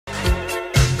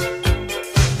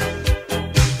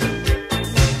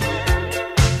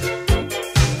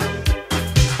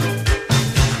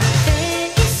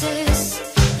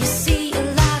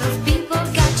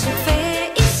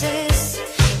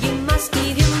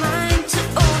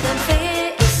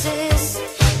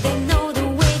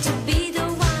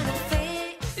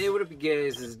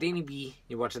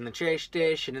watching The Trash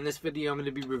Dish, and in this video I'm going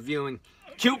to be reviewing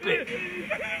Cupid!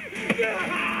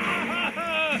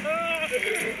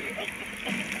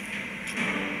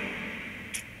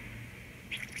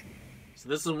 So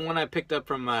this is one I picked up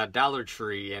from Dollar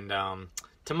Tree, and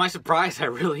to my surprise, I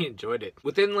really enjoyed it.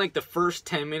 Within like the first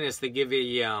 10 minutes, they give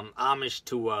a homage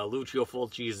to Lucio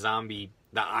Fulci's Zombie,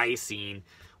 the eye scene,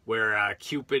 where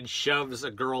Cupid shoves a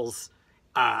girl's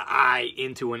eye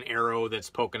into an arrow that's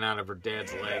poking out of her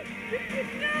dad's leg.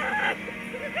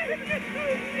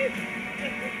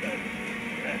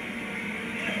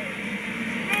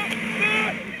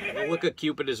 The look of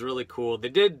Cupid is really cool. They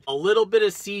did a little bit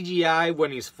of CGI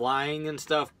when he's flying and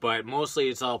stuff, but mostly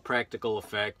it's all practical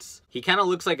effects. He kind of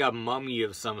looks like a mummy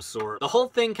of some sort. The whole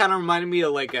thing kind of reminded me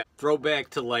of like a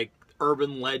throwback to like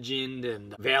urban legend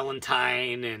and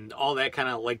Valentine and all that, kind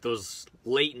of like those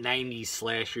late 90s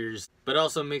slashers, but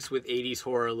also mixed with 80s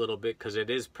horror a little bit because it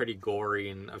is pretty gory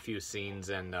in a few scenes,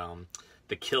 and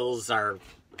the kills are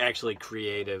actually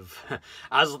creative.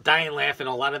 I was dying laughing.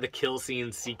 A lot of the kill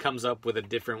scenes, he comes up with a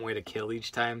different way to kill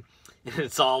each time, and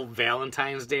it's all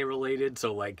Valentine's Day related.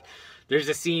 So like there's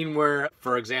a scene where,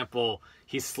 for example,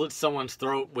 he slits someone's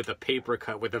throat with a paper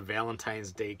cut with a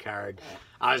Valentine's Day card.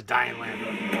 I was dying laughing.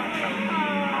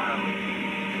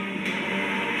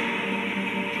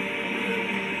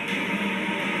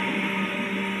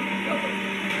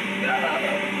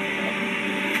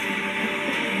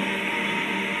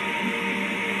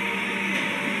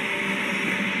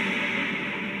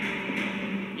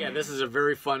 Yeah, this is a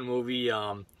very fun movie.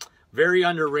 Very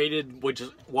underrated, which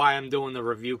is why I'm doing the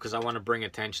review, because I want to bring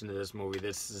attention to this movie.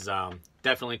 This is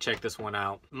definitely check this one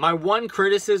out. My one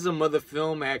criticism of the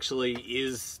film actually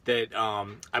is that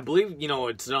I believe, you know,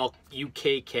 it's an all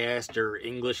UK cast or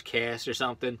English cast or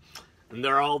something, and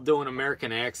they're all doing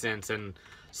American accents, and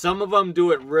some of them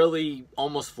do it really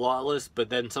almost flawless, but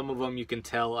then some of them you can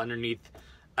tell underneath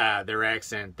their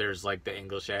accent there's like the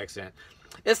English accent.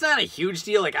 It's not a huge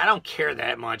deal, like I don't care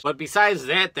that much, but besides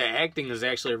that, the acting is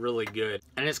actually really good.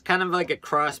 And it's kind of like a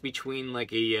cross between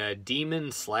like a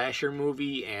demon slasher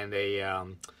movie and a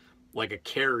like a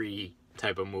Carrie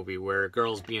type of movie where a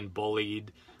girl's being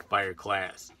bullied by her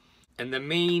class. And the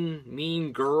main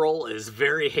mean girl is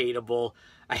very hateable.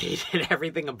 I hated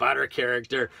everything about her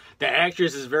character. The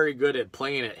actress is very good at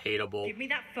playing it hateable. Give me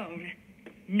that phone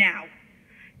now.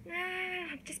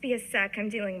 Just be a sec. I'm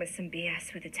dealing with some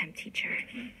BS with a temp teacher.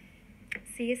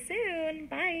 See you soon.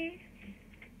 Bye.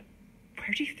 Where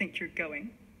do you think you're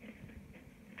going?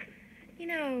 You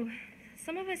know,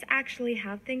 some of us actually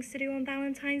have things to do on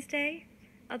Valentine's Day,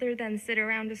 other than sit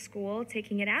around a school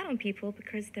taking it out on people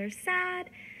because they're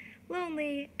sad,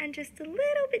 lonely, and just a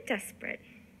little bit desperate.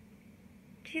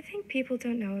 Do you think people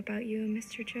don't know about you,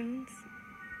 Mr. Jones?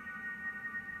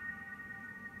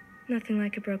 Nothing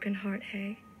like a broken heart,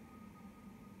 hey?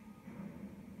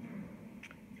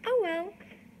 Oh well.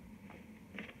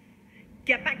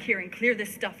 Get back here and clear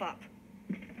this stuff up.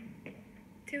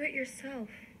 Do it yourself.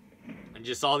 And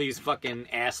just all these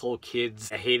fucking asshole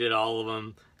kids. I hated all of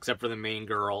them except for the main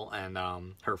girl and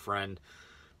her friend.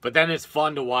 But then it's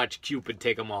fun to watch Cupid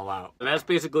take them all out. And that's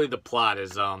basically the plot.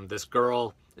 Is this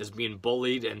girl is being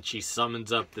bullied and she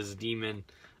summons up this demon,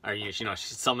 or you know,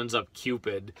 she summons up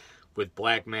Cupid with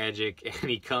black magic, and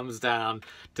he comes down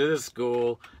to the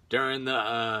school during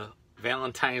the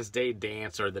Valentine's Day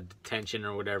dance or the detention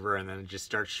or whatever, and then just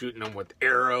starts shooting them with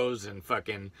arrows and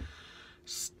fucking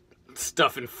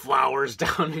stuffing flowers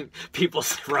down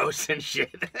people's throats and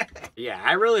shit. Yeah,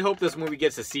 I really hope this movie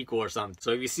gets a sequel or something. So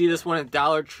if you see this one at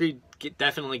Dollar Tree,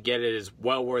 definitely get it. It's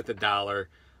well worth $1.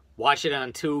 Watch it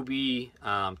on Tubi.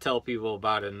 Tell people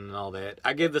about it and all that.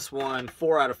 I give this one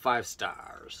 4 out of 5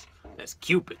 stars. That's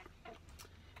Cupid.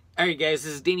 Alright guys,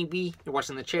 this is Danny B. You're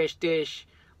watching The Trash Dish.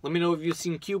 Let me know if you've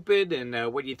seen Cupid and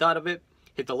what you thought of it.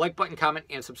 Hit the like button, comment,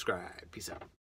 and subscribe. Peace out.